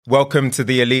Welcome to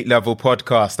the Elite Level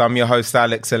Podcast. I'm your host,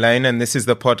 Alex Elaine, and this is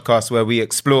the podcast where we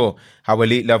explore how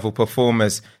elite level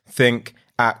performers think,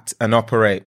 act, and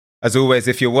operate. As always,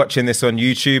 if you're watching this on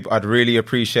YouTube, I'd really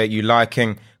appreciate you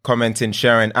liking, commenting,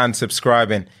 sharing, and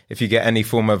subscribing if you get any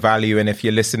form of value. And if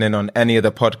you're listening on any of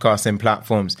the podcasting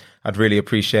platforms, I'd really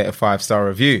appreciate a 5-star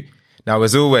review. Now,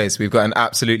 as always, we've got an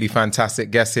absolutely fantastic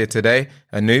guest here today.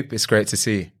 Anup, it's great to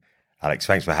see you. Alex,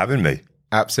 thanks for having me.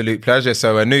 Absolute pleasure.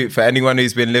 So Anup, for anyone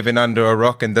who's been living under a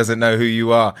rock and doesn't know who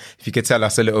you are, if you could tell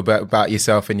us a little bit about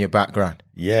yourself and your background.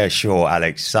 Yeah, sure,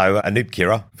 Alex. So Anup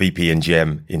Khera, VP and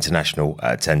GM International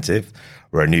at Attentive.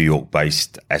 We're a New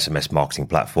York-based SMS marketing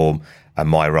platform. And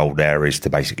my role there is to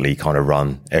basically kind of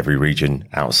run every region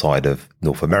outside of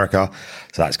North America.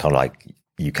 So that's kind of like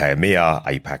UK, EMEA,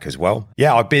 APAC as well.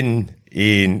 Yeah, I've been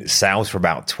in sales for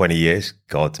about 20 years.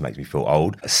 God, it makes me feel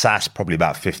old. SaaS, probably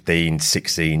about 15,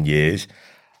 16 years.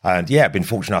 And yeah, I've been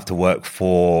fortunate enough to work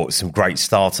for some great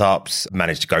startups,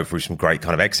 managed to go through some great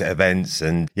kind of exit events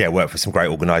and yeah, work for some great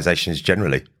organizations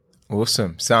generally.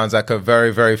 Awesome. Sounds like a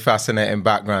very, very fascinating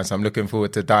background. So I'm looking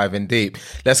forward to diving deep.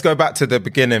 Let's go back to the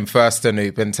beginning first,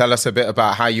 Anup, and tell us a bit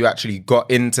about how you actually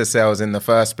got into sales in the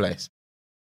first place.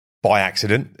 By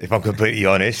accident, if I'm completely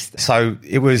honest. So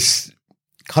it was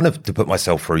kind of to put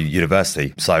myself through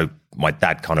university. So my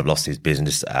dad kind of lost his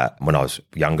business when I was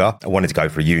younger. I wanted to go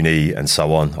for uni and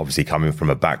so on. Obviously, coming from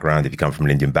a background, if you come from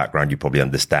an Indian background, you probably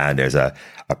understand there's a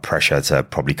pressure to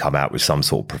probably come out with some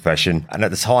sort of profession. And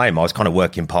at the time, I was kind of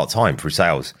working part-time through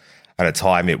sales. And at the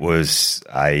time, it was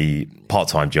a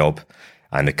part-time job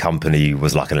and the company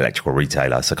was like an electrical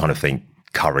retailer. So kind of think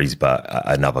Currys, but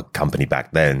another company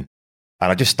back then.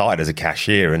 And I just started as a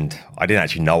cashier and I didn't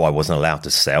actually know I wasn't allowed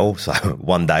to sell. So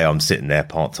one day I'm sitting there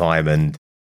part-time and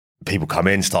people come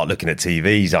in, start looking at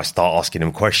TVs. I start asking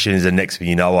them questions. And next thing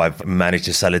you know, I've managed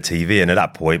to sell a TV. And at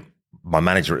that point, my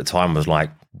manager at the time was like,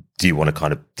 do you want to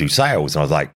kind of do sales? And I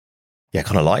was like, yeah, I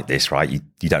kind of like this, right?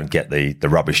 You don't get the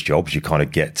rubbish jobs. You kind of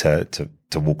get to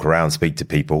walk around, speak to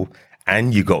people.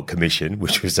 And you got commission,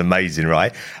 which was amazing,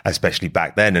 right? Especially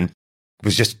back then. And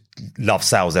was just loved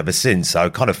sales ever since. So I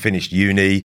kind of finished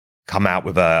uni, come out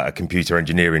with a computer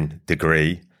engineering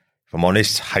degree. If I'm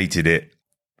honest, hated it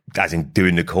as in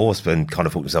doing the course and kind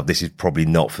of thought to myself, this is probably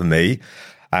not for me.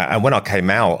 And when I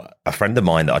came out, a friend of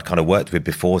mine that I'd kind of worked with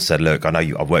before said, look, I know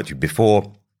I've worked with you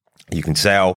before. You can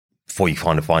sell before you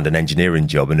kind of find an engineering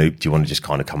job. And do you want to just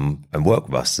kind of come and work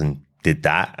with us? And did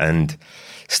that and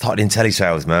started in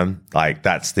telesales, man. Like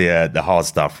that's the hard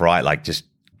stuff, right? Like just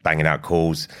banging out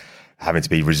calls, having to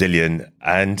be resilient.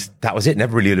 And that was it.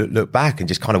 Never really looked back and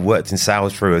just kind of worked in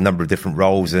sales through a number of different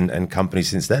roles and companies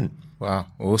since then. Wow.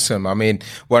 Awesome. I mean,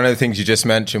 one of the things you just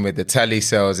mentioned with the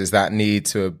telesales is that need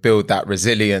to build that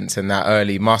resilience and that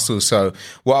early muscle. So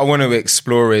what I want to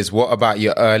explore is what about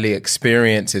your early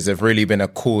experiences have really been a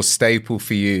core staple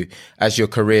for you as your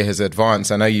career has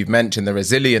advanced? I know you've mentioned the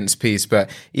resilience piece,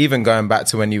 but even going back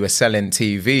to when you were selling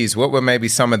TVs, what were maybe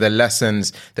some of the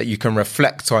lessons that you can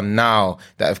reflect on now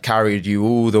that have carried you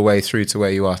all the way through to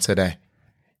where you are today?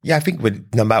 Yeah, I think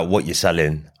no matter what you're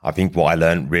selling, I think what I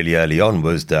learned really early on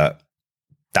was that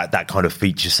kind of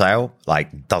feature sale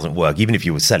like doesn't work. Even if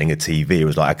you were selling a TV, it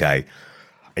was like, okay,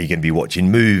 are you going to be watching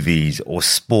movies or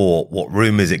sport? What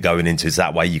room is it going into? Is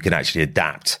that way you can actually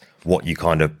adapt what you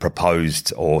kind of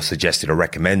proposed or suggested or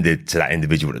recommended to that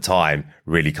individual at the time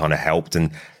really kind of helped.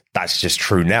 And that's just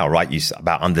true now, right? It's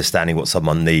about understanding what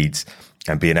someone needs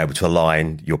and being able to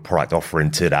align your product offering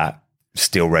to that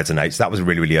still resonates. That was a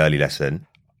really, really early lesson.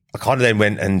 I kind of then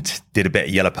went and did a bit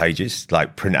of Yellow Pages,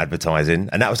 like print advertising.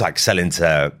 And that was like selling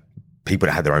to people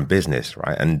that had their own business,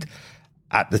 right? And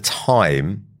at the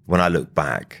time, when I look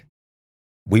back,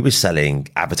 we were selling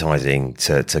advertising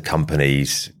to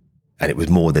companies and it was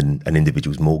more than an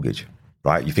individual's mortgage,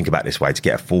 right? You think about it this way, to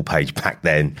get a full page back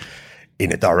then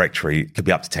in a directory could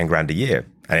be up to 10 grand a year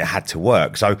and it had to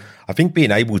work. So I think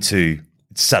being able to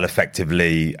sell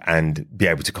effectively and be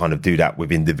able to kind of do that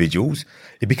with individuals,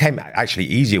 it became actually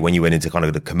easier when you went into kind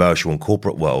of the commercial and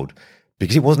corporate world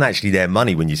because it wasn't actually their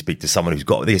money when you speak to someone who's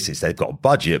got this. It's they've got a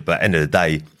budget, but at the end of the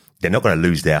day, they're not going to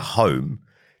lose their home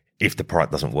if the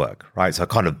product doesn't work, right? So I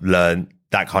kind of learned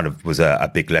that kind of was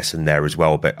a big lesson there as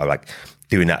well. But like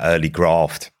doing that early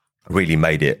graft really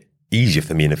made it easier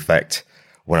for me in effect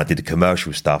when I did the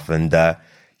commercial stuff. And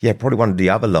probably one of the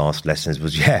other last lessons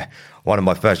was, one of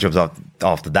my first jobs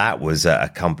after that was a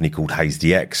company called Hayes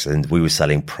DX, and we were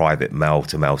selling private mail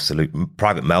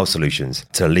solutions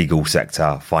to legal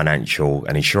sector, financial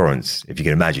and insurance. If you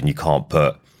can imagine, you can't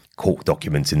put court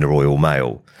documents in the Royal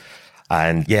Mail.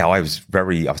 And I was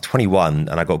 21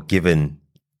 and I got given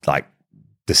like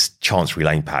this Chancery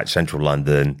Lane patch, central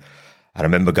London. And I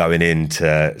remember going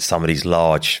into some of these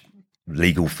large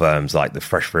legal firms like the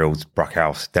Freshfields,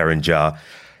 Bruckhouse, Derringer,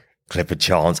 Clifford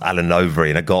Chance, Alan Overy.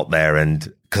 And I got there,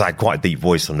 and because I had quite a deep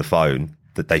voice on the phone,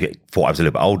 that they thought I was a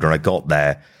little bit older. And I got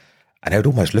there and they would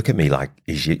almost look at me like,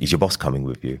 is your boss coming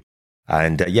with you?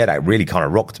 And that really kind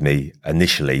of rocked me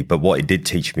initially. But what it did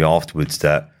teach me afterwards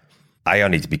that A, I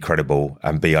need to be credible,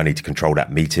 and B, I need to control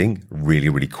that meeting really,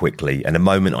 really quickly. And the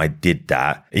moment I did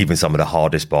that, even some of the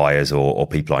hardest buyers or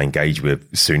people I engaged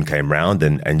with soon came round,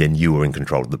 and then you were in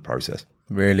control of the process.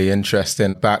 Really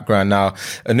interesting background. Now,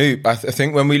 Anup, I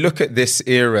think when we look at this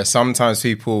era, sometimes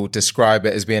people describe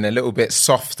it as being a little bit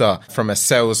softer from a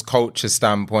sales culture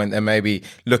standpoint than maybe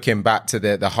looking back to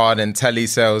the hard and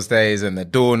telesales days and the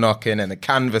door knocking and the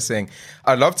canvassing.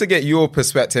 I'd love to get your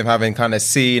perspective, having kind of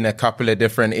seen a couple of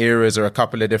different eras or a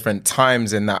couple of different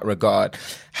times in that regard.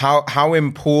 How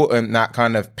important that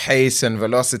kind of pace and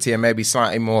velocity and maybe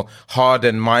slightly more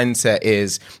hardened mindset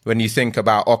is when you think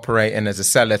about operating as a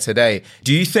seller today.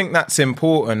 Do you think that's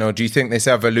important, or do you think this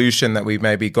evolution that we've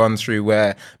maybe gone through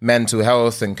where mental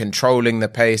health and controlling the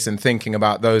pace and thinking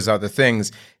about those other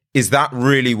things, is that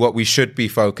really what we should be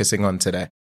focusing on today?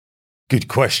 Good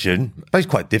question. It's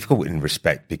quite difficult in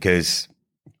respect because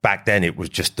back then it was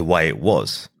just the way it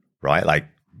was, right? Like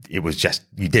it was just,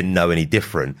 you didn't know any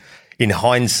different. In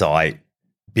hindsight,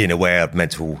 being aware of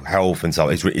mental health and so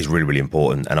on is really, really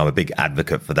important. And I'm a big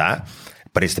advocate for that.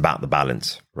 But it's about the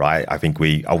balance, right? I think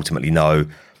we ultimately know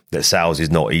that sales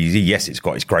is not easy. Yes, it's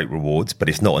got its great rewards, but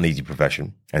it's not an easy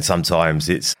profession. And sometimes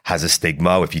it has a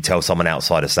stigma. If you tell someone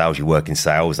outside of sales you work in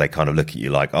sales, they kind of look at you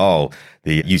like, oh,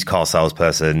 the used car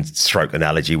salesperson stroke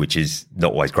analogy, which is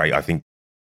not always great. I think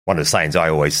one of the sayings I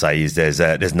always say is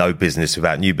there's no business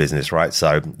without new business, right?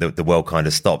 So the world kind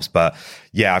of stops. But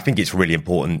yeah, I think it's really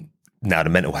important now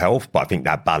to mental health, but I think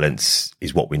that balance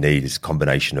is what we need, is a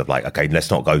combination of like, okay,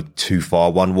 let's not go too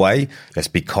far one way. Let's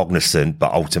be cognizant,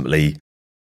 but ultimately,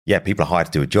 yeah, people are hired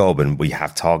to do a job and we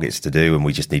have targets to do and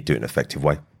we just need to do it in an effective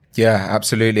way. Yeah,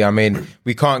 absolutely. I mean,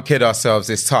 we can't kid ourselves.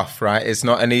 It's tough, right? It's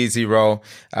not an easy role.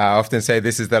 I often say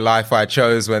this is the life I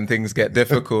chose when things get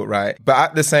difficult, right? But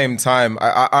at the same time,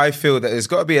 I feel that there's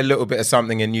got to be a little bit of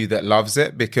something in you that loves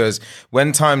it, because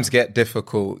when times get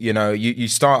difficult, you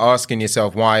start asking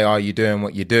yourself, why are you doing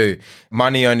what you do?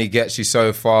 Money only gets you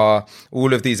so far.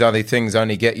 All of these other things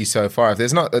only get you so far. If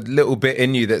there's not a little bit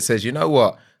in you that says, you know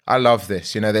what? I love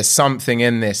this. There's something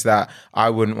in this that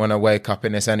I wouldn't want to wake up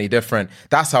in this any different.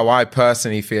 That's how I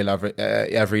personally feel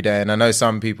every day. And I know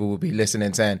some people will be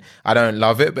listening saying, I don't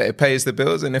love it, but it pays the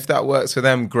bills. And if that works for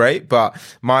them, great. But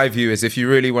my view is if you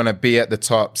really want to be at the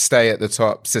top, stay at the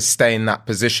top, sustain that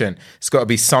position, it's got to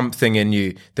be something in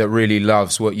you that really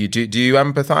loves what you do. Do you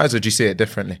empathize or do you see it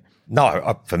differently?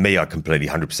 No, for me, I completely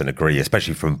 100% agree,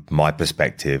 especially from my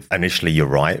perspective. Initially, you're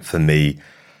right. For me,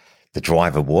 the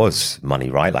driver was money,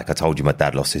 right? Like I told you, my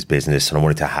dad lost his business and I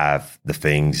wanted to have the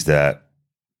things that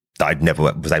I'd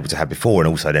never was able to have before. And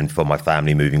also then for my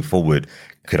family moving forward,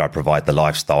 could I provide the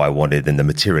lifestyle I wanted and the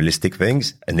materialistic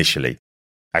things initially?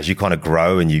 As you kind of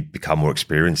grow and you become more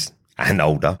experienced and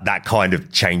older, that kind of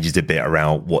changes a bit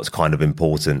around what's kind of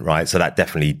important, right? So that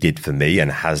definitely did for me and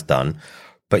has done.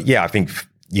 But yeah, I think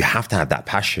you have to have that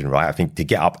passion, right? I think to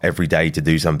get up every day to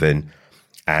do something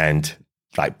and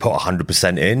like put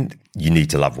 100% in, you need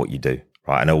to love what you do,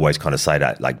 right? And I always kind of say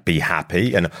that, like, be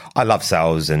happy. And I love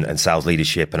sales and sales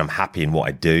leadership, and I'm happy in what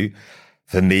I do.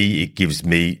 For me, it gives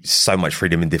me so much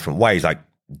freedom in different ways. Like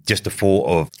just the thought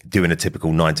of doing a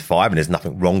typical 9 to 5, and there's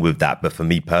nothing wrong with that. But for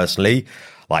me personally,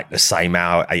 like the same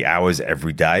 8 hours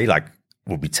every day, like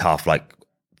would be tough. Like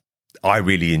I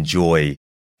really enjoy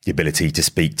the ability to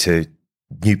speak to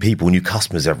new people, new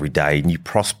customers every day, new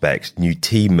prospects, new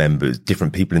team members,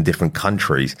 different people in different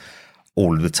countries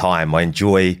all of the time. I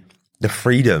enjoy the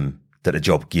freedom that a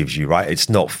job gives you, right? It's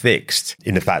not fixed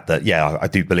in the fact that, yeah, I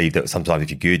do believe that sometimes if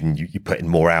you're good and you put in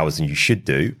more hours than you should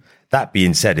do. That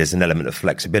being said, there's an element of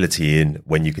flexibility in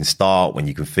when you can start, when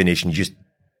you can finish, and you just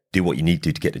do what you need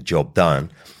to get the job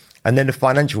done. And then the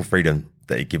financial freedom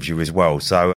that it gives you as well.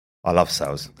 So I love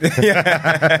sales.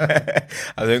 Yeah.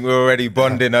 I think we're already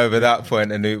bonding over that point,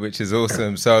 Anup, which is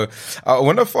awesome. So I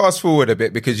want to fast forward a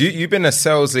bit because you've been a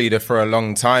sales leader for a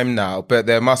long time now, but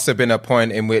there must have been a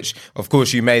point in which, of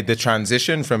course, you made the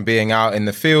transition from being out in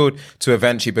the field to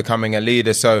eventually becoming a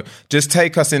leader. So just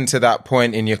take us into that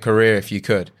point in your career, if you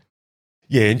could.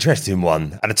 Yeah, interesting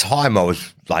one. At the time, I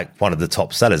was like one of the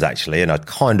top sellers, actually, and I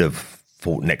kind of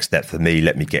thought next step for me,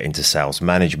 let me get into sales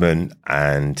management.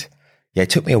 And yeah, it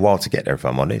took me a while to get there, if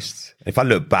I'm honest. If I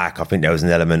look back, I think there was an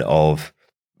element of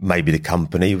maybe the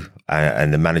company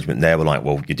and the management there were like,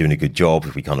 well, you're doing a good job.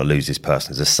 If we kind of lose this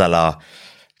person as a seller,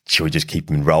 should we just keep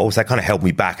them in roles? That kind of held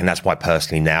me back. And that's why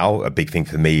personally now, a big thing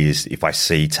for me is if I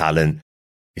see talent,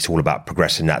 it's all about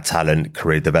progressing that talent,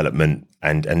 career development,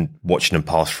 and watching them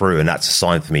pass through. And that's a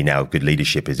sign for me now of good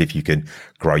leadership, is if you can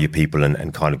grow your people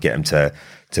and kind of get them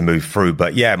to move through.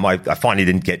 But yeah, I finally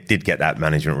did get that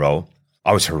management role.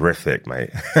 I was horrific,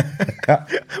 mate.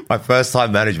 My first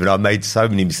time management, I made so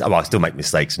many mistakes. Well, I still make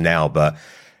mistakes now, but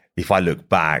if I look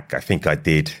back, I think I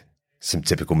did some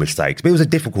typical mistakes. But it was a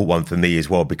difficult one for me as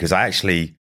well, because I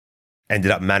actually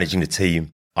ended up managing the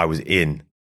team I was in.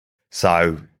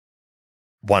 So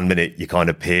 1 minute you're kind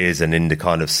of peers and in the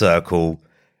kind of circle.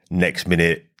 Next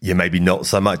minute you're maybe not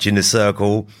so much in the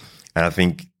circle. And I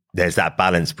think there's that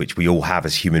balance which we all have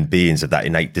as human beings, of that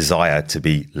innate desire to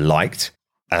be liked.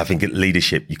 And I think at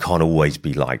leadership, you can't always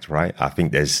be liked, right? I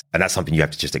think and that's something you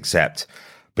have to just accept.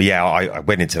 But yeah, I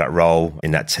went into that role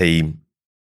in that team.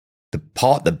 The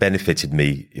part that benefited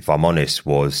me, if I'm honest,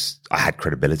 was I had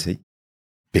credibility,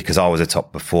 because I was a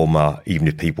top performer. Even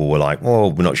if people were like, oh,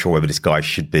 we're not sure whether this guy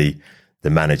should be the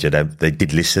manager, they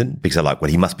did listen, because they're like, well,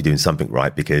 he must be doing something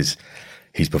right because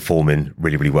he's performing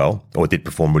really, really well, or did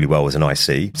perform really well as an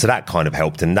IC. So that kind of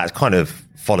helped. And that kind of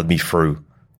followed me through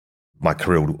my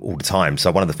career all the time.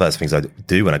 So one of the first things I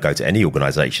do when I go to any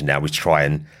organization now is try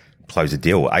and close a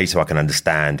deal, so I can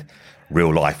understand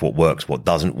real life, what works, what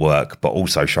doesn't work, but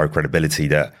also show credibility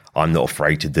that I'm not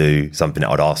afraid to do something that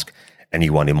I'd ask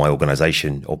anyone in my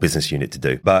organization or business unit to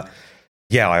do. But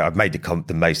yeah, I've made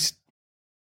the most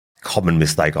common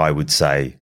mistake, I would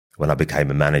say, when I became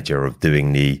a manager, of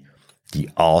doing the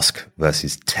ask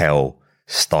versus tell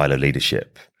style of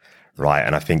leadership, right?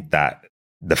 And I think that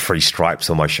the 3 stripes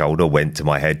on my shoulder went to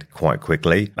my head quite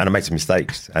quickly, and I made some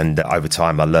mistakes. And over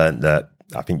time, I learned that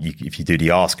I think if you do the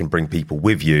ask and bring people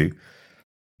with you,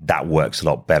 that works a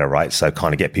lot better, right? So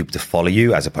kind of get people to follow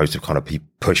you, as opposed to kind of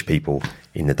push people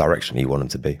in the direction you want them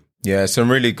to be. Yeah,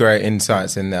 some really great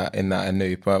insights in that,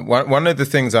 Anup. One of the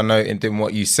things I noted in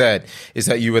what you said is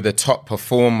that you were the top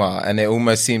performer, and it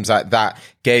almost seems like that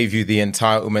gave you the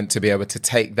entitlement to be able to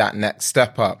take that next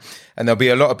step up. And there'll be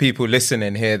a lot of people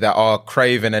listening here that are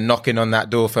craving and knocking on that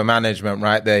door for management,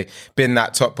 right? They've been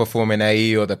that top performing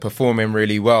AE, or they're performing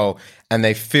really well, and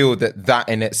they feel that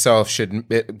in itself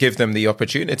should give them the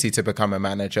opportunity to become a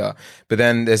manager. But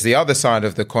then there's the other side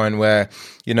of the coin where,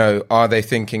 are they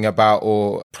thinking about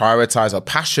or prioritize or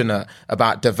passionate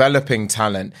about developing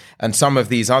talent and some of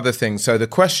these other things? So the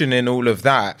question in all of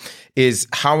that is,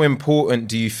 how important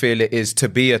do you feel it is to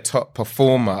be a top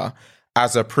performer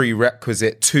as a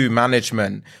prerequisite to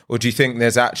management? Or do you think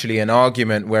there's actually an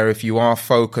argument where if you are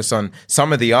focused on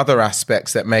some of the other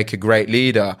aspects that make a great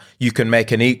leader, you can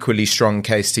make an equally strong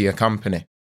case to your company?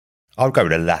 I'll go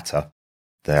with the latter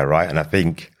there, right? And I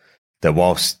think that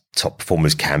whilst top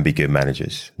performers can be good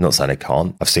managers, not saying they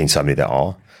can't, I've seen so many that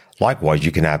are. Likewise,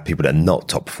 you can have people that are not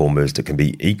top performers that can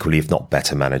be equally, if not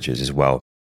better, managers as well.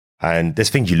 And there's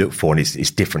things you look for, and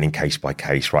it's different in case by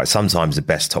case, right? Sometimes the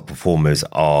best top performers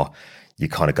are, you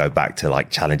kind of go back to like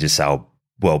challenger style,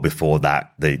 well before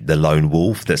that, the lone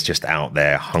wolf that's just out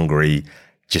there hungry,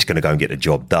 just going to go and get the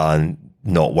job done,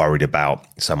 not worried about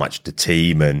so much the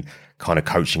team and kind of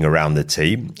coaching around the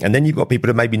team. And then you've got people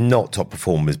that maybe not top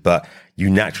performers, but you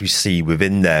naturally see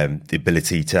within them the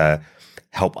ability to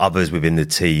help others within the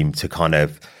team, to kind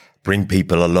of bring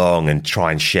people along and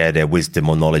try and share their wisdom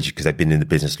or knowledge because they've been in the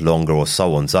business longer or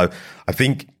so on. So I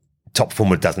think top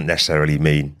performer doesn't necessarily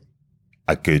mean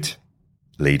a good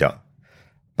leader,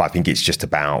 but I think it's just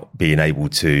about being able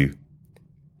to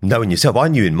know in yourself. I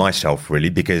knew in myself really,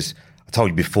 because I told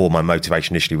you before, my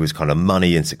motivation initially was kind of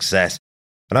money and success.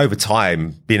 And over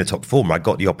time, being a top performer, I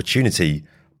got the opportunity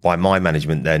by my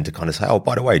management then to kind of say, oh,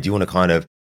 by the way, do you want to kind of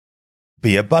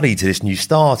be a buddy to this new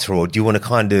starter, or do you want to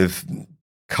kind of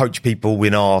coach people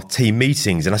in our team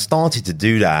meetings? And I started to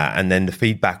do that. And then the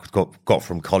feedback got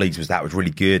from colleagues was that was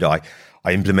really good. I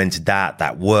implemented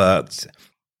that worked.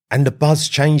 And the buzz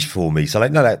changed for me. So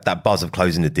like, no, that buzz of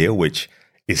closing the deal, which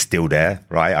is still there,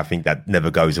 right? I think that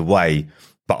never goes away.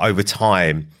 But over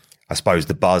time, I suppose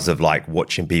the buzz of like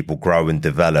watching people grow and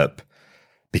develop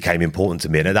became important to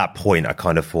me. And at that point, I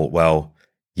kind of thought, well,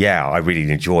 yeah, I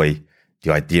really enjoy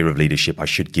the idea of leadership. I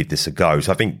should give this a go.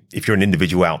 So I think if you're an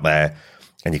individual out there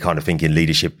and you're kind of thinking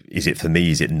leadership, is it for me?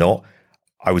 Is it not?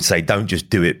 I would say don't just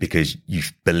do it because you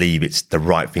believe it's the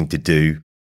right thing to do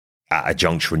at a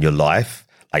juncture in your life.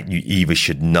 Like you either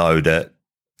should know that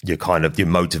your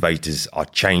motivators are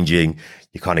changing.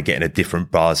 You're kind of getting a different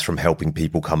buzz from helping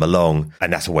people come along.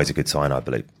 And that's always a good sign, I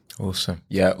believe. Awesome.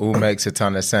 Yeah, all makes a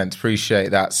ton of sense. Appreciate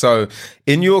that. So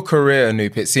in your career,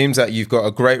 Anup, it seems that you've got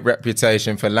a great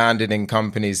reputation for landing in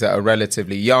companies that are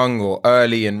relatively young or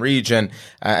early in region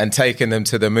and taking them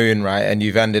to the moon, right? And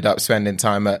you've ended up spending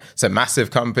time at some massive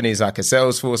companies like a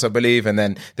Salesforce, I believe, and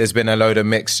then there's been a load of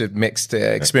mixed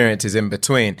experiences in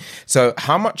between. So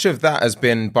how much of that has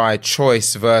been by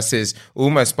choice versus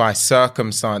almost by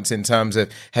circumstance in terms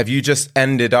of, have you just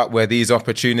ended up where these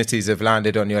opportunities have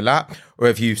landed on your lap? Or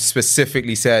have you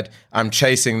specifically said, I'm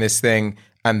chasing this thing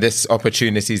and this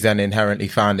opportunity's then inherently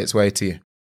found its way to you?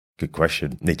 Good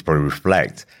question. Need to probably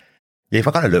reflect. Yeah, if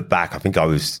I kind of look back, I think a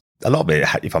lot of it,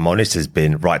 if I'm honest, has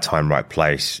been right time, right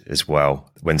place as well.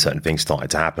 When certain things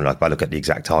started to happen, like if I look at the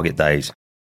Exact Target days,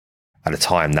 at the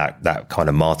time that kind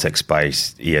of MarTech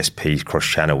space, ESP,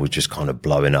 cross-channel was just kind of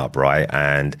blowing up, right?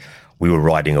 And we were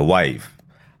riding a wave.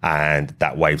 And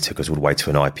that wave took us all the way to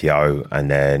an IPO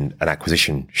and then an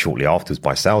acquisition shortly afterwards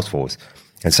by Salesforce.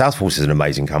 And Salesforce is an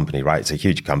amazing company, right? It's a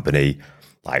huge company,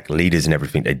 like leaders in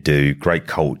everything they do, great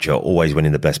culture, always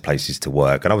winning the best places to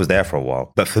work. And I was there for a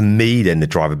while. But for me, then the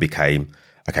driver became,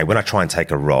 okay, when I try and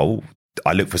take a role,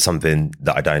 I look for something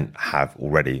that I don't have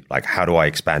already. Like, how do I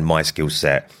expand my skill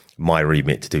set, my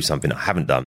remit to do something I haven't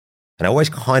done? And I always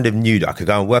kind of knew that I could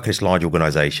go and work at this large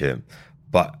organization,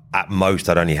 but at most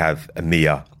I'd only have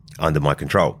EMEA under my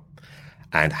control.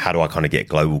 And how do I kind of get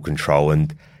global control?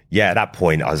 And yeah, at that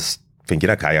point I was thinking,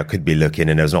 okay, I could be looking,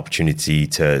 and there was an opportunity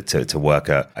to work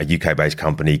at a UK based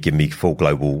company, give me full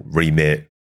global remit,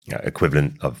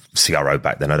 equivalent of CRO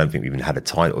back then. I don't think we even had a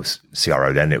title of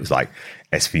CRO then. It was like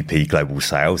SVP global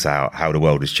sales, how the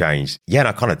world has changed. Yeah, and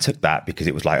I kind of took that because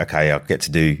it was like, okay, I get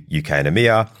to do UK and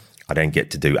EMEA. I then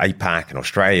get to do APAC and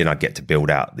Australia, and I get to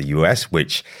build out the US,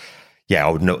 which I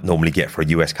would not normally get for a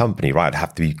US company, right? I'd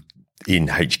have to be in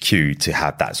HQ to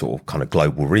have that sort of kind of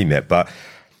global remit. But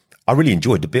I really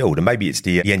enjoyed the build, and maybe it's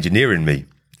the engineer in me,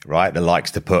 right, that likes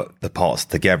to put the parts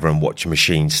together and watch a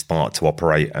machine start to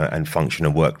operate and function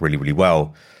and work really, really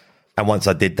well. And once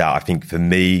I did that, I think for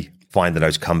me, finding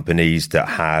those companies that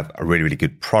have a really, really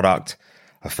good product,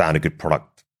 have found a good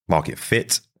product market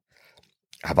fit,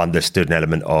 have understood an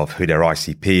element of who their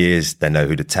ICP is, they know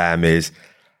who the TAM is.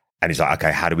 And it's like,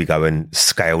 okay, how do we go and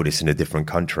scale this in a different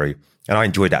country? And I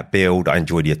enjoyed that build. I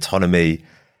enjoyed the autonomy.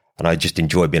 And I just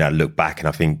enjoyed being able to look back.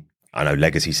 And I know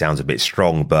legacy sounds a bit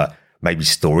strong, but maybe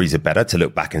stories are better to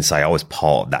look back and say, I was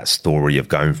part of that story of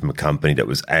going from a company that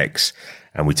was X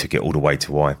and we took it all the way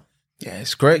to Y. Yeah,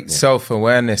 it's great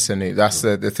self-awareness, Anup. That's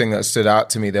the thing that stood out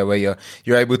to me there, where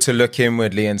you're able to look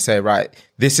inwardly and say, right,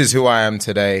 this is who I am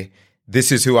today.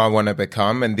 This is who I want to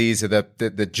become. And these are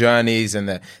the journeys and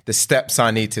the steps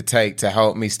I need to take to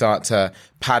help me start to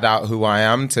pad out who I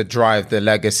am, to drive the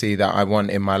legacy that I want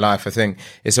in my life. I think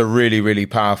it's a really, really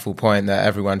powerful point that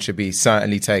everyone should be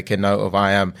certainly taking note of.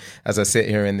 I am, as I sit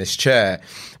here in this chair.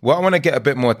 What I want to get a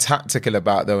bit more tactical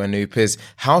about, though, Anup, is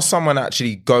how someone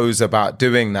actually goes about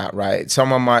doing that, right?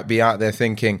 Someone might be out there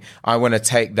thinking, I want to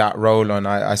take that role on.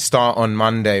 I start on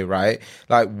Monday, right?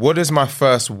 Like, what does my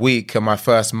first week and my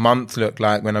first month look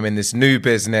like when I'm in this new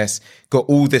business, got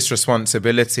all this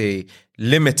responsibility,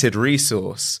 limited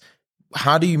resource?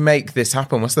 How do you make this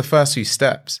happen? What's the first few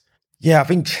steps? Yeah, I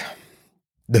think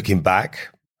looking back,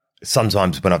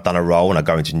 sometimes when I've done a role and I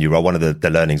go into a new role, one of the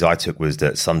learnings I took was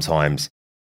that sometimes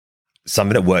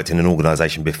something that worked in an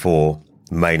organization before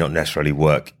may not necessarily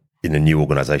work in the new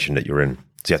organization that you're in.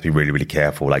 So you have to be really, really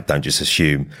careful. Like, don't just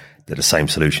assume that the same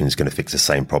solution is going to fix the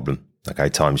same problem. Okay,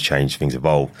 times change, things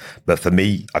evolve. But for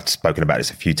me, I've spoken about this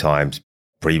a few times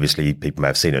previously. People may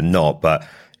have seen it or not, but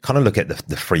kind of look at the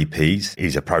 3 Ps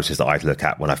is a process that I look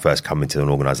at when I first come into an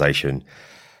organization.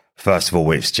 First of all,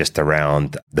 it's just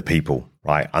around the people,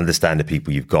 right? Understand the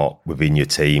people you've got within your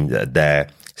team that are there,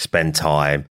 spend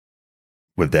time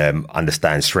with them,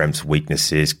 understand strengths,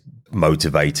 weaknesses,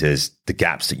 motivators, the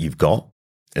gaps that you've got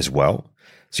as well.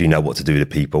 So you know what to do with the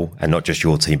people, and not just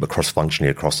your team, but cross-functionally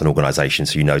across an organization.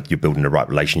 So you know you're building the right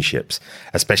relationships,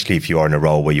 especially if you are in a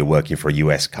role where you're working for a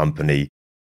US company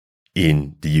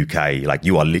in the UK. Like,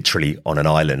 you are literally on an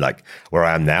island. Like where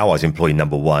I am now, I was employee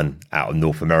number 1 out of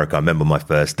North America. I remember my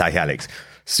first day, Alex,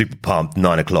 super pumped,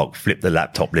 9:00, flip the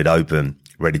laptop lid open,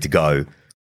 ready to go.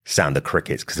 Sound the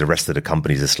crickets because the rest of the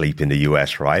company's asleep in the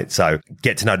US, right? So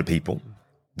get to know the people.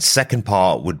 The second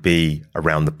part would be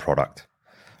around the product,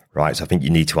 right? So I think you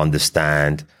need to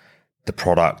understand the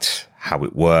product, how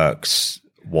it works,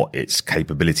 what its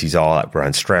capabilities are, like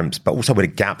brand strengths, but also where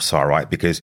the gaps are, right?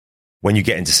 Because when you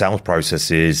get into sales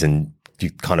processes and you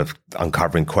kind of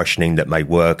uncovering questioning that may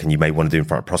work and you may want to do in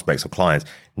front of prospects or clients,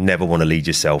 never want to lead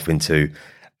yourself into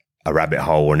a rabbit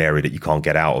hole or an area that you can't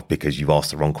get out of because you've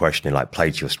asked the wrong question and like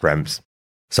play to your strengths.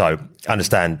 So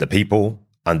understand the people,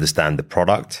 understand the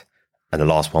product, and the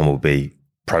last one will be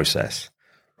process,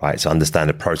 right? So understand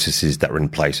the processes that are in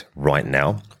place right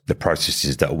now, the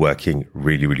processes that are working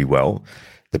really, really well,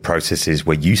 the processes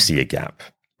where you see a gap,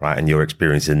 right? And you're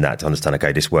experiencing that to understand,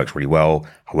 okay, this works really well.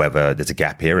 However, there's a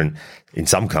gap here. And in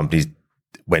some companies,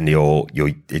 when you're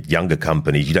younger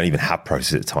companies, you don't even have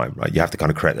processes at the time, right? You have to kind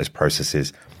of create those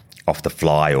processes off the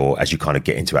fly or as you kind of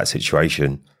get into that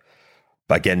situation.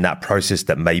 But again, that process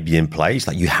that may be in place,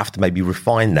 like you have to maybe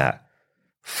refine that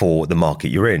for the market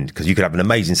you're in, because you could have an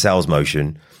amazing sales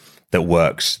motion that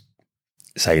works,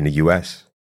 say, in the US,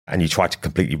 and you try to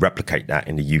completely replicate that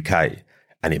in the UK,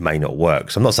 and it may not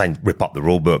work. So I'm not saying rip up the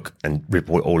rule book and rip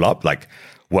it all up, like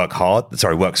work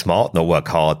smart, not work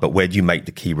hard, but where do you make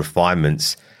the key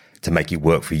refinements to make it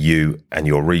work for you and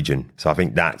your region? So I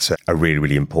think that's a really,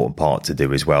 really important part to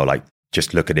do as well. Like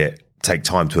just look at it, take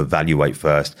time to evaluate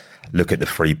first, look at the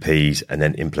 3 Ps and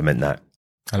then implement that.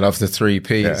 I love the 3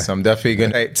 Ps. Yeah. I'm definitely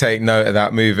going to take note of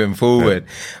that moving forward.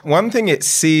 Yeah. One thing it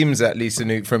seems, at least,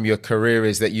 Anup, from your career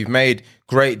is that you've made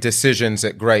great decisions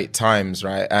at great times,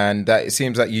 right? And that it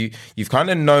seems like you've kind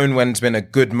of known when it's been a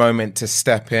good moment to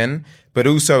step in, but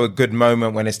also a good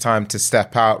moment when it's time to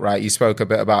step out, right? You spoke a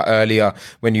bit about earlier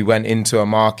when you went into a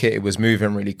market, it was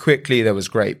moving really quickly. There was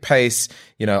great pace,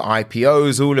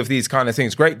 IPOs, all of these kind of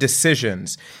things, great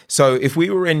decisions. So if we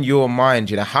were in your mind,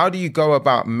 how do you go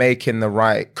about making the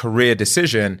right career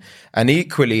decision? And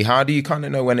equally, how do you kind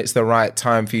of know when it's the right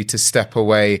time for you to step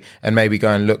away and maybe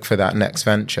go and look for that next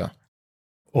venture?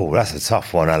 Oh, that's a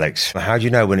tough one, Alex. How do you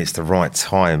know when it's the right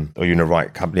time or you're in the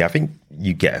right company? I think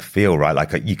you get a feel, right?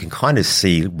 Like you can kind of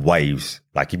see waves.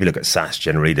 Like if you look at SaaS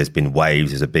generally, there's been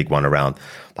waves. There's a big one around,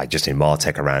 like just in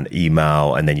MarTech around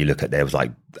email. And then you look at, there was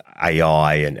like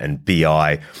AI and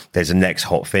BI. There's a next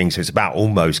hot thing. So it's about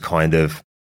almost kind of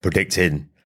predicting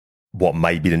what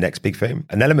may be the next big thing.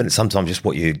 An element is sometimes just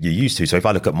what you're used to. So if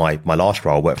I look at my last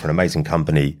role, I worked for an amazing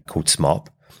company called Smart.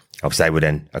 Obviously, they were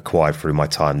then acquired through my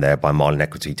time there by Marlin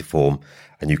Equity to form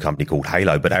a new company called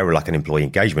Halo, but they were like an employee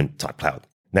engagement type cloud.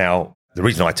 Now, the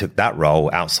reason I took that role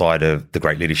outside of the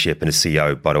great leadership and the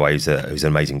CEO, by the way, who's an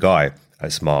amazing guy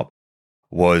at Smart,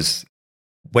 was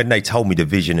when they told me the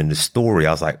vision and the story,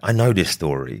 I was like, I know this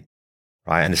story,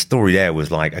 right? And the story there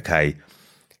was like, okay,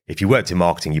 if you worked in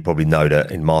marketing, you probably know that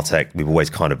in MarTech, we've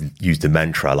always kind of used the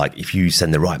mantra, like if you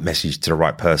send the right message to the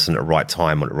right person at the right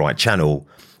time on the right channel,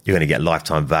 you're going to get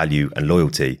lifetime value and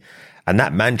loyalty. And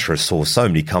that mantra saw so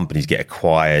many companies get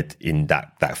acquired in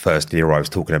that first era I was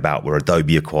talking about, where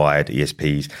Adobe acquired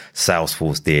ESPs,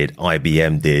 Salesforce did,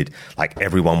 IBM did, like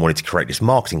everyone wanted to create this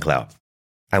marketing cloud.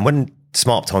 And when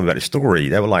Smart told me about the story,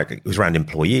 they were like, it was around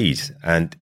employees.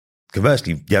 And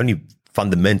conversely, the only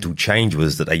fundamental change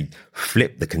was that they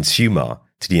flipped the consumer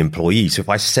to the employee. So if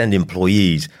I send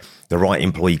employees the right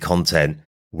employee content,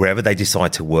 wherever they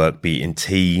decide to work, be it in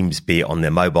Teams, be it on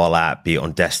their mobile app, be it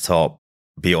on desktop,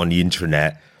 be it on the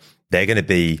intranet, they're going to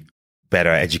be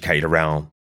better educated around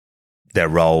their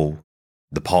role,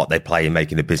 the part they play in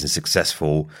making the business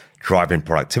successful, driving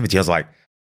productivity. I was like,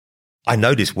 I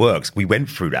know this works. We went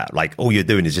through that. Like all you're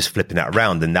doing is just flipping that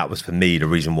around. And that was for me the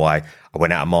reason why I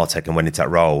went out of MarTech and went into that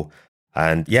role.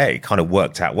 And yeah, it kind of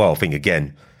worked out well. I think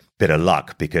again, bit of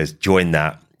luck, because joined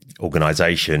that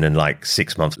organization and like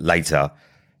 6 months later,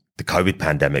 the COVID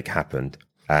pandemic happened,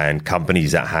 and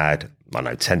companies that had,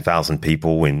 10,000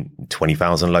 people in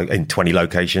 20,000 in 20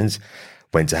 locations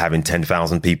went to having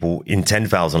 10,000 people in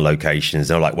 10,000 locations.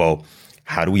 They're like, well,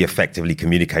 how do we effectively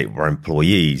communicate with our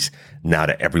employees now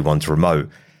that everyone's remote?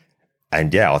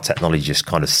 And yeah, our technology just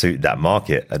kind of suited that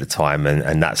market at the time.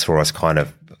 And that's where us kind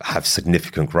of have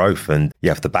significant growth. And you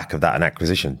have the back of that an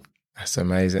acquisition. That's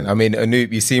amazing. I mean,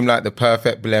 Anup, you seem like the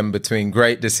perfect blend between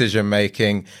great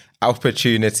decision-making,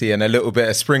 opportunity, and a little bit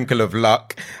of sprinkle of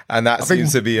luck. And that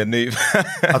seems to be Anup.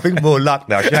 I think more luck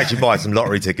now. I should actually buy some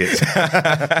lottery tickets.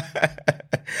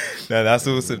 No, that's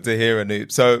awesome to hear,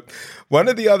 Anup. So one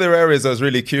of the other areas I was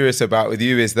really curious about with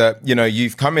you is that,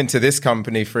 you've come into this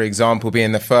company, for example,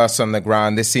 being the first on the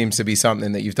ground. This seems to be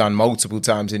something that you've done multiple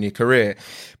times in your career.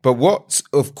 But what's,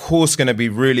 of course, going to be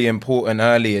really important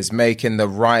early is making the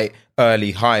right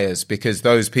early hires, because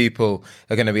those people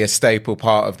are going to be a staple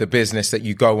part of the business that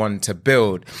you go on to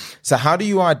build. So how do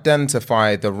you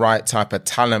identify the right type of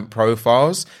talent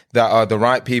profiles that are the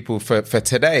right people for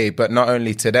today, but not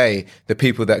only today, the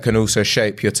people that can also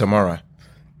shape your tomorrow?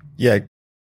 Yeah,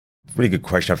 really good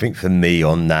question. I think for me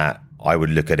on that, I would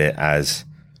look at it as,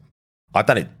 I've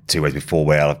done it 2 ways before,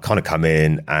 where I've kind of come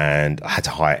in and I had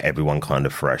to hire everyone kind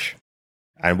of fresh.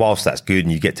 And whilst that's good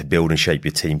and you get to build and shape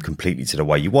your team completely to the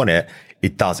way you want it,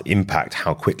 it does impact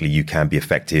how quickly you can be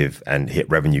effective and hit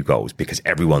revenue goals because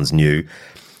everyone's new.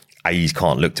 AEs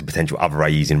can't look to potential other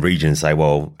AEs in region and say,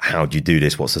 well, how do you do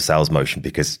this? What's the sales motion?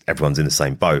 Because everyone's in the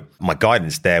same boat. My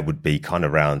guidance there would be kind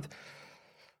of around,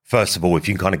 first of all, if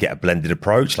you can kind of get a blended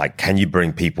approach, like can you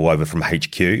bring people over from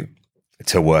HQ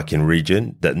to work in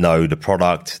region that know the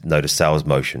product, know the sales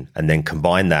motion, and then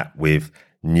combine that with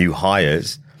new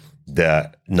hires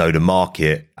that know the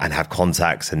market and have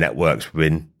contacts and networks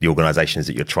within the organizations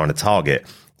that you're trying to target.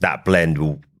 That blend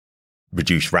will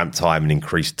reduce ramp time and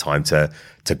increase time to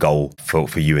goal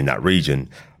for you in that region.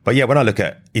 But yeah, when I look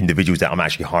at individuals that I'm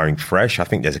actually hiring fresh, I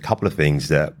think there's a couple of things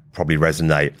that probably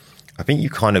resonate. I think you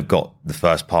kind of got the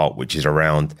first part, which is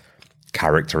around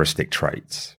characteristic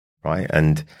traits, right?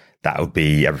 And that would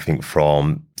be everything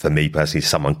from, for me personally,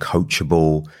 someone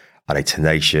coachable. Are they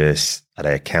tenacious? Are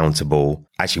they accountable?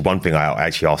 Actually, one thing I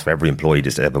actually ask for every employee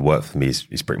that's ever worked for me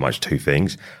is pretty much two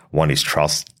things. One is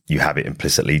trust. You have it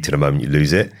implicitly to the moment you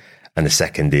lose it. And the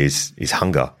second is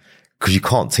hunger. Because you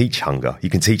can't teach hunger. You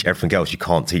can teach everything else. You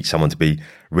can't teach someone to be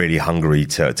really hungry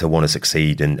to want to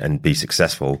succeed and be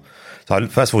successful. So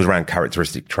first of all is around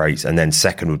characteristic traits. And then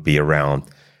second would be around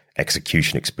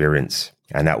execution experience.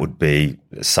 And that would be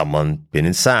someone been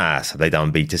in SaaS. Have they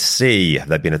done B2C? Have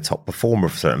they been a top performer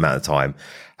for a certain amount of time?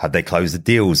 Have they closed the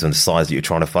deals on the size that you're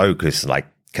trying to focus? Like,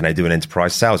 can they do an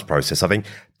enterprise sales process? I think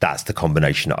that's the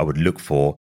combination that I would look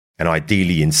for. And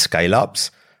ideally in scale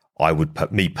ups, I would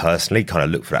put me personally kind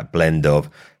of look for that blend of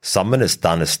someone that's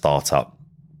done a startup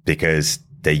because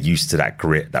they're used to that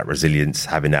grit, that resilience,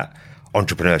 having that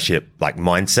entrepreneurship like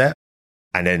mindset.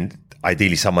 And then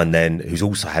ideally someone then who's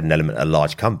also had an element of a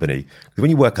large company. Because when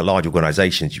you work at large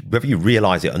organizations, whether you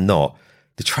realize it or not,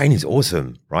 the training is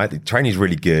awesome, right? The training is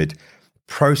really good.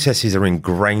 Processes are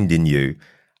ingrained in you.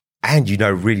 And you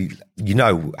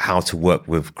know how to work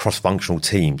with cross-functional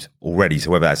teams already. So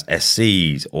whether that's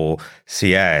SCs or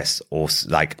CS or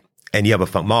like any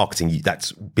other marketing,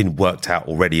 that's been worked out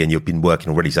already and you've been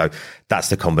working already. So that's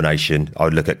the combination. I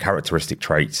would look at characteristic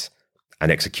traits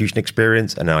and execution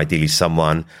experience, and ideally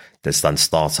someone that's done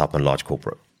startup and large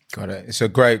corporate. Got it. It's a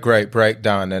great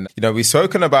breakdown. And, we've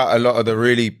spoken about a lot of the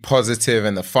really positive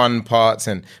and the fun parts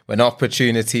and when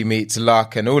opportunity meets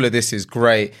luck, and all of this is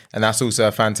great. And that's also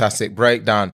a fantastic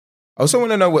breakdown. I also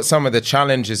want to know what some of the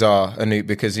challenges are, Anup,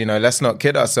 because, let's not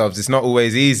kid ourselves. It's not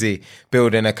always easy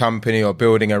building a company or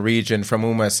building a region from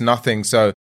almost nothing.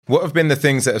 So what have been the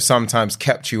things that have sometimes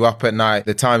kept you up at night,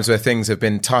 the times where things have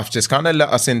been tough? Just kind of let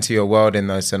us into your world in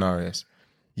those scenarios.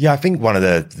 Yeah, I think one of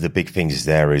the big things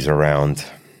there is around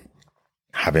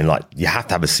having you have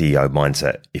to have a CEO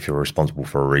mindset if you're responsible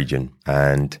for a region.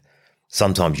 And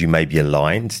sometimes you may be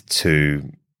aligned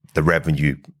to the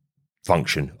revenue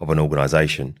function of an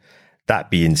organization. That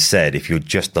being said, if you're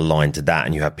just aligned to that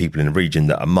and you have people in the region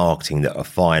that are marketing, that are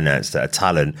finance, that are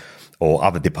talent or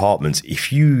other departments,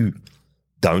 if you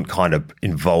don't kind of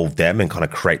involve them and kind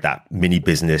of create that mini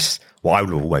business, what I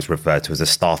would always refer to as a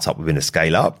startup within a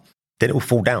scale up, then it will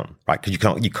fall down, right? Because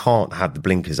you can't have the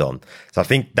blinkers on. So I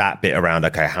think that bit around,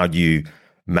 okay, how do you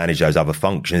manage those other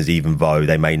functions, even though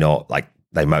they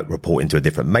might report into a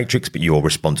different matrix, but you're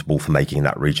responsible for making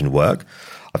that region work.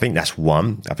 I think that's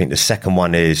one. I think the second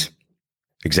one is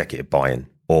executive buy-in,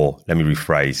 or let me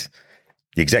rephrase,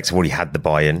 the execs have already had the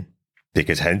buy-in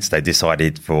because hence they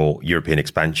decided for European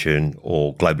expansion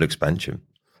or global expansion.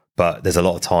 But there's a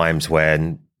lot of times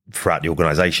when throughout the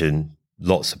organization,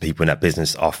 lots of people in that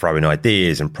business are throwing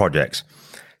ideas and projects.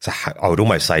 So I would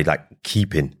almost say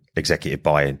keeping executive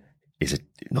buy-in is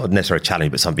not necessarily a challenge,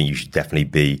 but something you should definitely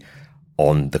be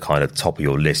on the kind of top of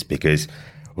your list, because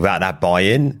without that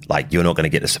buy-in, you're not going to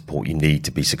get the support you need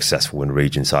to be successful in the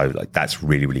region. So that's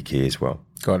really, really key as well.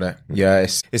 Got it. Yeah,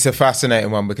 it's a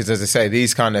fascinating one because, as I say,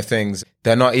 these kind of things,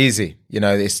 they're not easy.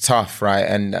 It's tough, right?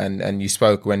 And you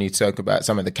spoke when you talk about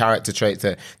some of the character traits,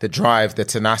 the drive, the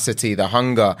tenacity, the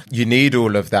hunger. You need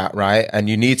all of that, right? And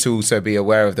you need to also be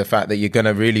aware of the fact that you're going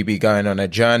to really be going on a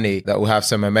journey that will have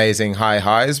some amazing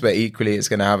highs, but equally it's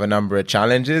going to have a number of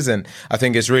challenges. And I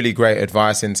think it's really great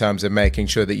advice in terms of making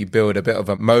sure that you build a bit of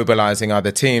a mobilizing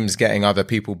other teams, getting other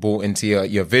people bought into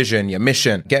your vision, your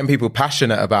mission, getting people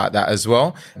passionate about that as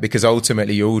well. Because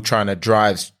ultimately you're all trying to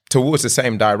drive towards the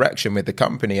same direction with the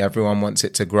company. Everyone wants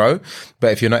it to grow.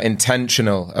 But if you're not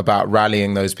intentional about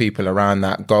rallying those people around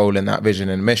that goal and that vision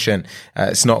and mission,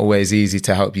 it's not always easy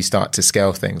to help you start to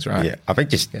scale things, right? Yeah, I think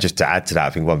just to add to that, I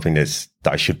think one thing that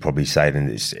I should probably say, and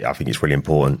I think it's really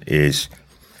important, is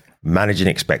managing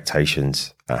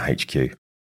expectations at HQ.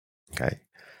 Okay.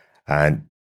 And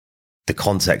the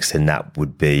context in that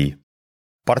would be,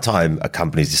 by the time a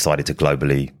company's decided to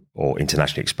globally or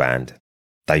internationally expand,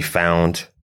 they found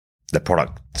the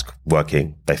product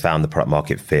working, they found the product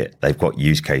market fit, they've got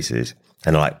use cases,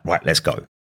 and they're like, right, let's go.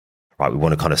 Right, we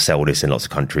want to kind of sell this in lots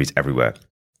of countries everywhere.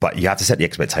 But you have to set the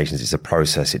expectations. It's a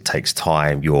process. It takes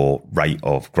time. Your rate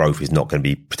of growth is not going to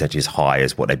be potentially as high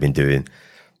as what they've been doing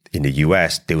in the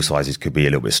US. Deal sizes could be a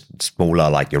little bit smaller,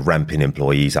 like you're ramping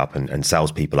employees up and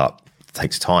salespeople up. It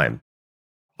takes time.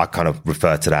 I kind of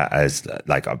refer to that as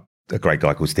like a great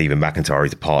guy called Stephen McIntyre.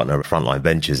 He's a partner at Frontline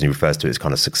Ventures, and he refers to it as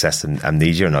kind of success and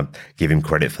amnesia. And I give him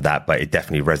credit for that, but it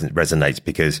definitely resonates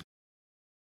because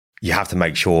you have to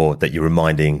make sure that you're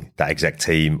reminding that exec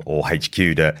team or HQ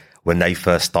that when they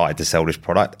first started to sell this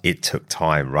product, it took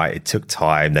time, right? It took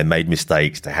time. They made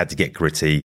mistakes. They had to get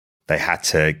gritty. They had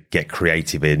to get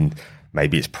creative in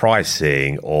maybe it's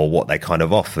pricing or what they kind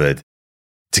of offered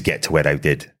to get to where they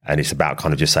did. And it's about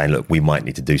kind of just saying, look, we might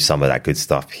need to do some of that good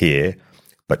stuff here,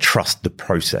 but trust the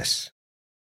process,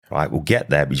 right? We'll get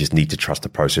there. We just need to trust the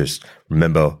process.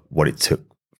 Remember what it took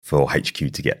for HQ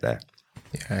to get there.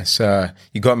 Yes,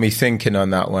 you got me thinking on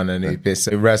that one, and it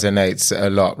resonates a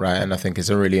lot, right? And I think it's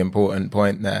a really important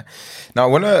point there. Now, I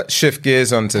want to shift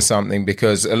gears onto something,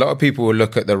 because a lot of people will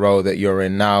look at the role that you're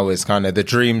in now as kind of the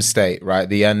dream state, right?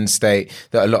 The end state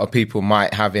that a lot of people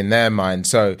might have in their mind.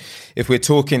 So if we're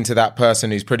talking to that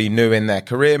person who's pretty new in their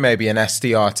career, maybe an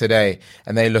SDR today,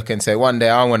 and they look and say, one day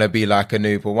I want to be like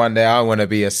Anup, or one day I want to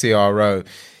be a CRO.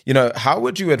 You know, how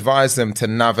would you advise them to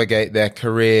navigate their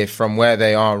career from where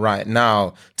they are right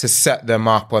now to set them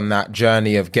up on that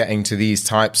journey of getting to these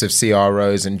types of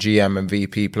CROs and GM and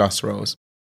VP plus roles?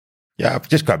 Yeah,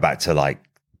 just go back to like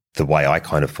the way I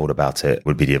kind of thought about it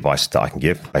would be the advice that I can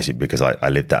give, basically, because I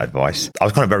lived that advice. I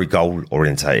was kind of very goal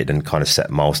orientated and kind of set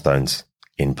milestones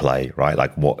in play, right?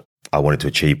 Like what I wanted to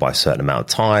achieve by a certain amount of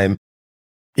time,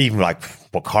 even like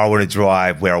what car I wanted to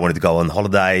drive, where I wanted to go on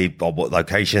holiday, or what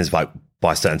locations, like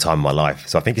by a certain time in my life.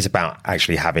 So I think it's about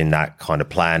actually having that kind of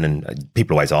plan. And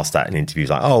people always ask that in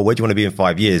interviews, like, oh, where do you want to be in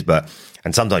 5 years?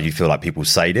 And sometimes you feel like people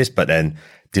say this, but then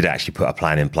did actually put a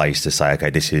plan in place to say,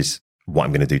 okay, this is what I'm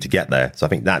going to do to get there. So I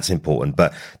think that's important.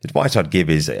 But the advice I'd give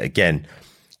is, again,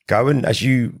 go and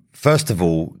first of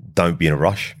all, don't be in a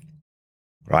rush,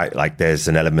 right? Like there's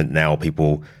an element now,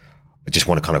 people just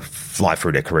want to kind of fly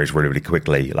through their careers really, really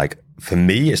quickly. Like for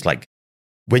me, it's like,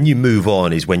 when you move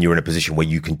on is when you're in a position where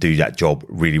you can do that job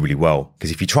really, really well.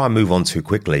 Because if you try and move on too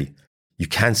quickly, you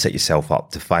can set yourself up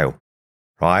to fail,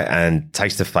 right? And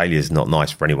taste of failure is not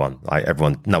nice for anyone.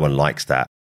 No one likes that.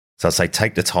 So I'd say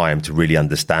take the time to really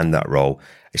understand that role.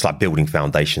 It's like building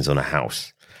foundations on a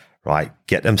house, right?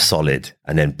 Get them solid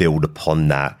and then build upon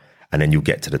that. And then you'll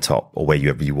get to the top or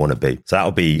wherever you want to be. So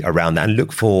that'll be around that. And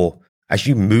look for, as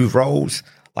you move roles,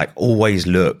 like always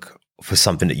look for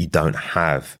something that you don't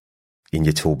have in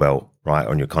your tool belt, right?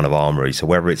 On your kind of armory. So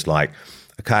whether it's like,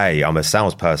 okay, I'm a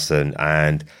salesperson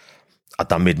and I've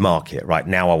done mid-market, right?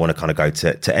 Now I want to kind of go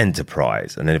to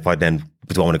enterprise. And then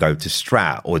do I want to go to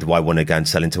strat, or do I want to go and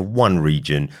sell into one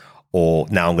region? Or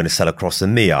now I'm going to sell across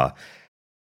EMEA.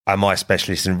 Am I a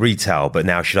specialist in retail, but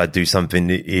now should I do something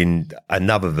in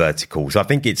another vertical? So I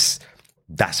think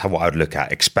that's how I would look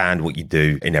at, expand what you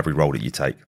do in every role that you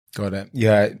take. Got it.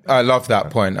 Yeah, I love that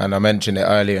point, and I mentioned it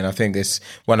earlier, and I think it's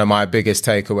one of my biggest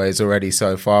takeaways already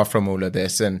so far from all of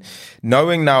this. And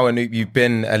knowing now, and you've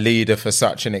been a leader for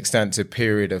such an extensive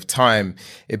period of time,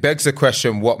 it begs the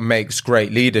question, what makes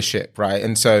great leadership, right?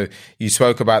 And so you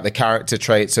spoke about the character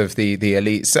traits of the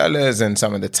elite sellers and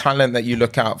some of the talent that you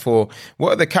look out for.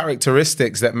 What are the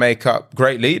characteristics that make up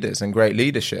great leaders and great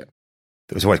leadership?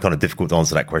 It was always kind of difficult to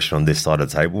answer that question on this side of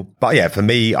the table. But yeah, for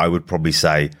me, I would probably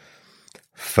say,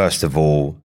 first of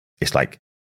all, it's like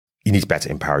you need to better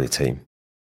empower your team,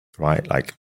 right?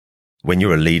 Like when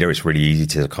you're a leader, it's really easy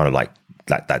to kind of like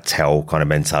that tell kind of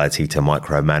mentality to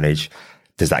micromanage.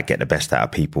 Does that get the best out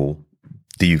of people?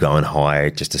 Do you go and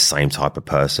hire just the same type of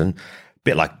person?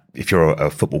 Bit like if you're a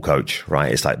football coach,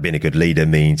 right? It's like being a good leader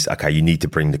means, okay, you need to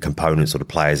bring the components or the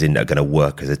players in that are going to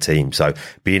work as a team. So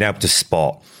being able to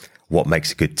spot what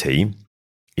makes a good team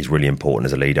is really important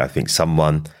as a leader. I think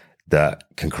someone that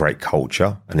can create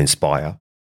culture and inspire,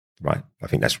 right? I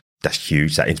think that's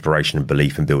huge, that inspiration and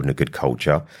belief in building a good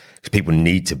culture, because people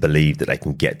need to believe that they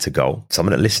can get to goal.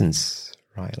 Someone that listens,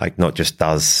 right? Like not just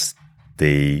does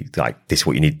this is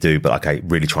what you need to do, but okay,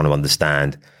 really trying to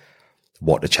understand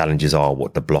what the challenges are,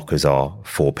 what the blockers are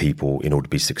for people in order to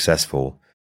be successful.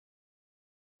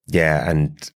 Yeah,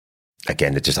 and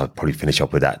again, I'll probably finish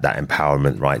up with that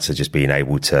empowerment, right? So just being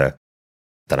able to,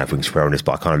 I don't know if we can swear on this,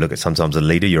 but I kind of look at sometimes a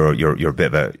leader, you're a bit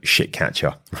of a shit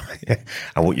catcher, right?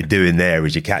 And what you're doing there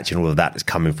is you're catching all of that that's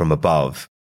coming from above.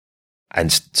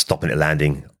 and stopping it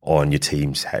landing on your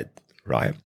team's head,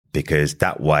 right? Because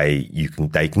that way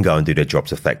they can go and do their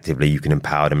jobs effectively. You can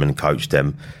empower them and coach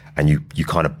them, and you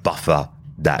kind of buffer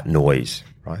that noise,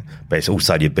 right? But it's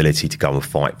also the ability to go and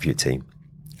fight for your team,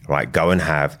 right? Go and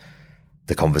have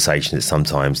the conversation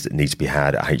that needs to be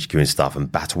had at HQ and stuff,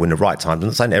 and battle in the right time. I'm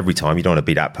not saying every time, you don't want to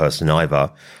be that person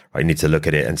either, right? You need to look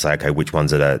at it and say, okay, which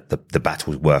ones are the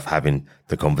battles worth having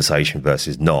the conversation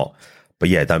versus not. But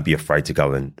yeah, don't be afraid to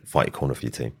go and fight your corner for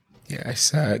your team.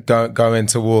 Yes, go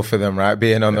into war for them, right?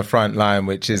 Being on the front line,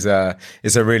 which is a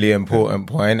really important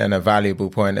point and a valuable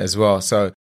point as well.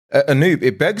 So, Anup,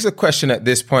 it begs a question at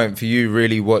this point for you,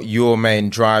 really, what your main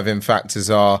driving factors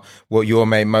are, what your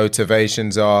main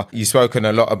motivations are. You've spoken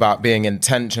a lot about being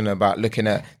intentional, about looking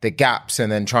at the gaps and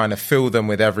then trying to fill them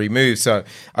with every move. So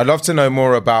I'd love to know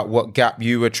more about what gap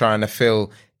you were trying to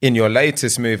fill in your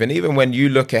latest move. And even when you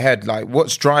look ahead, like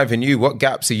what's driving you? What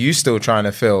gaps are you still trying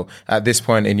to fill at this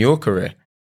point in your career?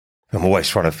 I'm always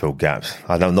trying to fill gaps.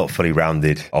 I'm not fully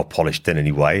rounded or polished in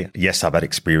any way. Yes, I've had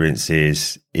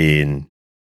experiences in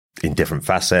different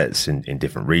facets, in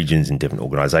different regions, in different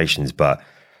organizations. But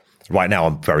right now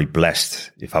I'm very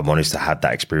blessed, if I'm honest, to have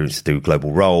that experience to do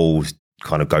global roles,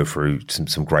 kind of go through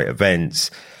some great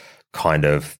events, kind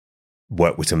of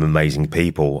work with some amazing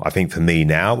people. I think for me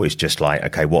now, it's just like,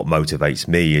 okay, what motivates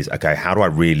me is, okay, how do I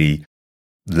really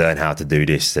learn how to do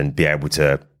this and be able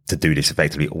to do this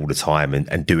effectively all the time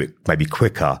and do it maybe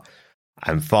quicker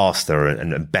and faster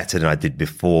and better than I did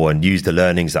before, and use the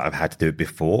learnings that I've had to do it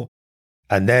before.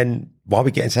 And then why are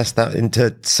we getting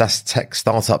into SaaS tech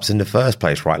startups in the first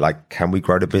place, right? Like, can we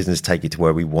grow the business, take it to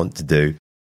where we want to do,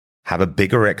 have a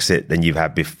bigger exit than you've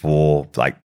had before,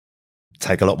 like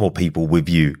take a lot more people with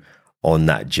you on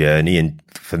that journey? And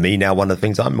for me now, one of the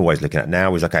things I'm always looking at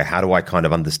now is, okay, how do I kind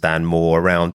of understand more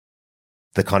around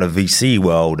the kind of VC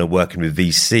world and working with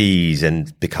VCs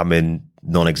and becoming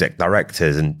non-exec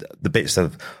directors and the bits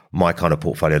of my kind of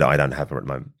portfolio that I don't have at the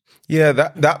moment? Yeah,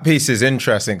 that piece is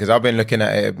interesting because I've been looking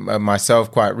at it myself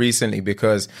quite recently,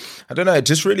 because I don't know, it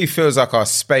just really feels like our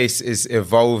space is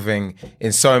evolving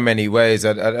in so many ways.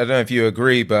 I don't know if you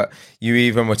agree, but you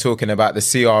even were talking about the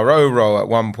CRO role at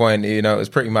one point. You know, it was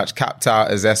pretty much capped out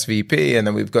as SVP, and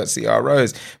then we've got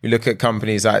CROs. We look at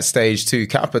companies like Stage 2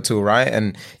 Capital, right?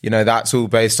 And, you know, that's all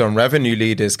based on revenue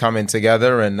leaders coming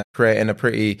together and creating a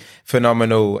pretty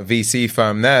phenomenal VC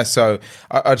firm there. So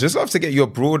I'd just love to get your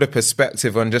broader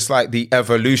perspective on just like the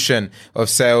evolution of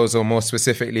sales, or more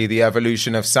specifically, the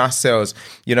evolution of SaaS sales.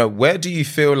 You know, where do you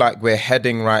feel like we're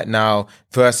heading right now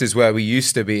versus where we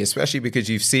used to be, especially because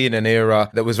you've seen an era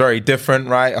that was very different,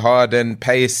 right? Hardened,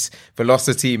 pace,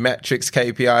 velocity, metrics,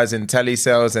 KPIs in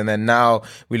telesales. And then now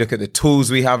we look at the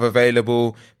tools we have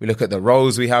available. We look at the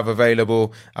roles we have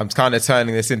available. I'm kind of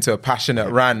turning this into a passionate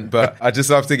rant, but I'd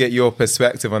just love to get your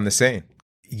perspective on the scene.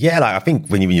 Yeah, like I think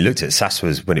when you looked at SaaS,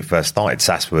 was when it first started,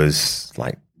 SaaS was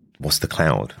like, what's the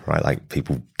cloud, right? Like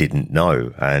people didn't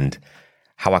know. And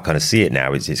how I kind of see it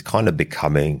now is it's kind of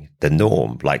becoming the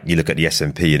norm. Like you look at the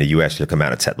S&P in the US, you look at the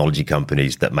amount of technology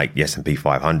companies that make the S&P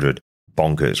 500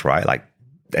 bonkers, right? Like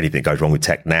anything that goes wrong with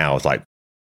tech now, it's like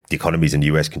the economies in the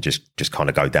US can just kind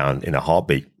of go down in a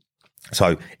heartbeat.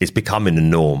 So it's becoming the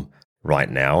norm right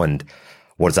now. And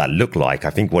what does that look like? I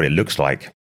think what it looks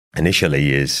like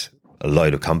initially is a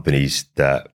load of companies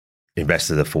that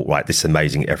investors have thought, right, this is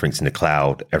amazing, everything's in the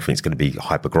cloud, everything's going to be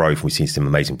hyper growth, we've seen some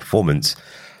amazing performance,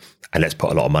 and let's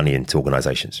put a lot of money into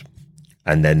organizations.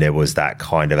 And then there was that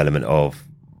kind of element of,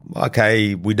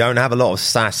 okay, we don't have a lot of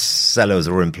SaaS sellers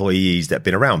or employees that have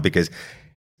been around, because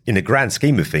in the grand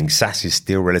scheme of things, SaaS is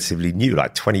still relatively new,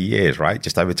 like 20 years, right?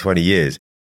 Just over 20 years.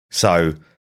 So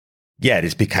yeah,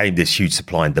 this became this huge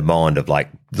supply and demand of like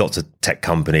lots of tech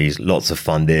companies, lots of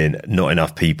funding, not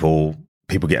enough people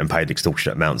getting paid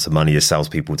extortionate amounts of money as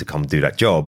salespeople to come do that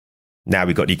job. Now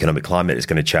we've got the economic climate that's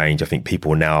going to change. I think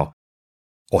people now,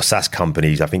 or SaaS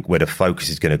companies, I think where the focus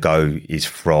is going to go is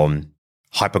from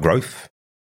hyper growth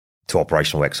to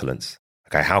operational excellence.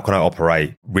 Okay, how can I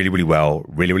operate really, really well,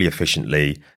 really, really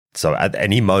efficiently? So at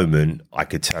any moment, I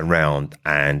could turn around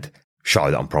and show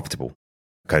that I'm profitable.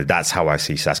 Okay, that's how I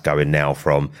see SaaS going now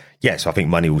from, yes, I think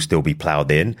money will still be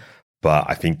plowed in, but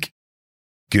I think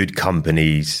good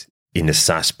companies in the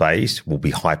SaaS space will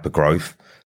be hyper growth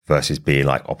versus being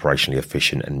like operationally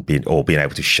efficient and being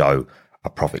able to show a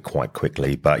profit quite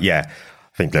quickly. But yeah,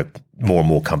 I think that more and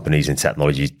more companies in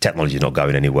technology is not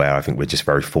going anywhere. I think we're just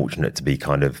very fortunate to be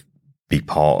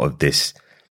part of this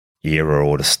era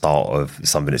or the start of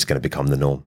something that's going to become the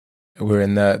norm. We're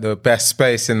in the best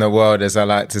space in the world, as I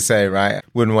like to say, right?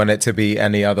 Wouldn't want it to be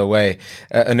any other way.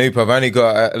 Anup, I've only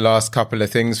got a last couple of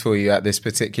things for you at this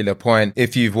particular point.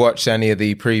 If you've watched any of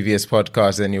the previous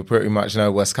podcasts, then you'll pretty much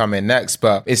know what's coming next.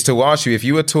 But it's to ask you, if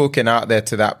you were talking out there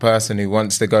to that person who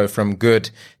wants to go from good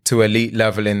to elite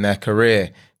level in their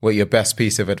career, what your best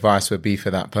piece of advice would be for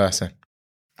that person?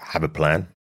 Have a plan.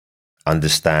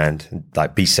 Understand,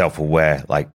 like be self-aware,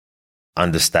 like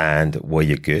understand where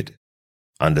you're good.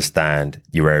 Understand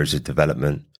your areas of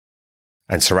development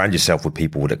and surround yourself with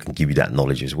people that can give you that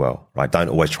knowledge as well, right? Don't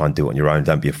always try and do it on your own.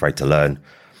 Don't be afraid to learn.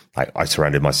 Like I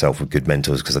surrounded myself with good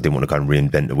mentors because I didn't want to go and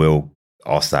reinvent the wheel,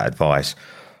 ask that advice.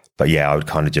 But yeah, I would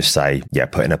kind of just say, yeah,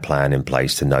 putting a plan in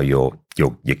place to know your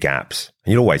gaps.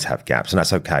 And you'll always have gaps and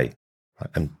that's okay.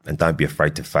 And don't be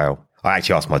afraid to fail. I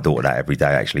actually ask my daughter that every day,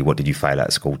 actually, what did you fail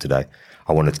at school today?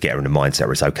 I wanted to get her in the mindset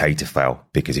where it's okay to fail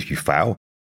because if you fail,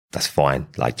 that's fine.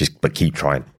 But keep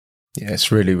trying. Yeah, it's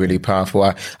really, really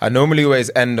powerful. I normally always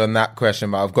end on that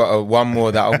question, but I've got one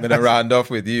more that I'm going to round off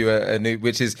with you, Anup,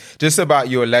 which is just about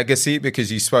your legacy, because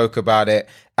you spoke about it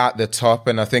at the top.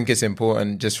 And I think it's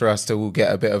important just for us to all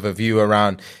get a bit of a view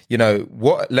around,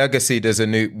 what legacy does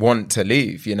Anup want to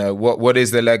leave? What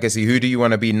is the legacy? Who do you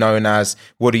want to be known as?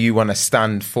 What do you want to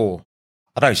stand for?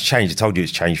 I know it's changed. I told you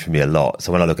it's changed for me a lot.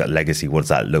 So when I look at legacy, what does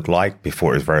that look like?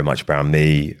 Before it was very much about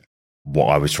me, what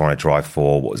I was trying to drive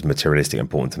for, what was materialistic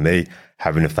important to me.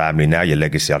 Having a family now, your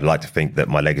legacy, I'd like to think that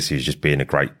my legacy is just being a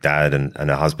great dad and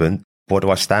a husband. What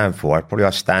do I stand for? I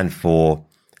stand for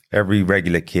every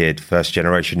regular kid, first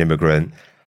generation immigrant,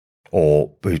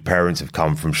 or whose parents have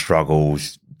come from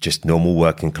struggles, just normal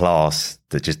working class,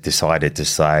 that just decided to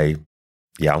say,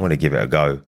 yeah, I'm going to give it a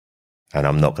go. And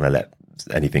I'm not going to let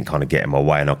anything kind of get in my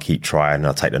way, and I'll keep trying, and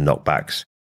I'll take the knockbacks,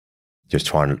 just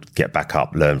trying to get back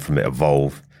up, learn from it,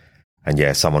 evolve. And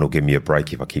yeah, someone will give me a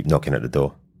break if I keep knocking at the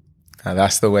door. And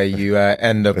that's the way you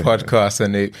end the podcast.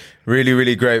 And really,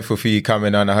 really grateful for you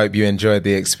coming on. I hope you enjoyed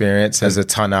the experience. There's a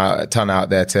ton out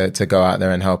there to go out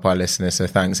there and help our listeners. So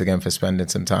thanks again for spending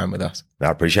some time with us. I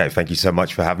appreciate it. Thank you so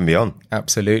much for having me on.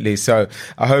 Absolutely. So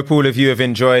I hope all of you have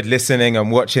enjoyed listening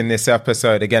and watching this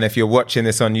episode. Again, if you're watching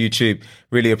this on YouTube,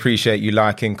 really appreciate you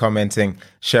liking, commenting,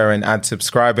 sharing, and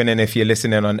subscribing. And if you're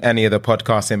listening on any of the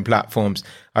podcasting platforms,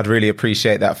 I'd really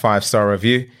appreciate that 5-star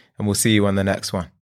review. And we'll see you on the next one.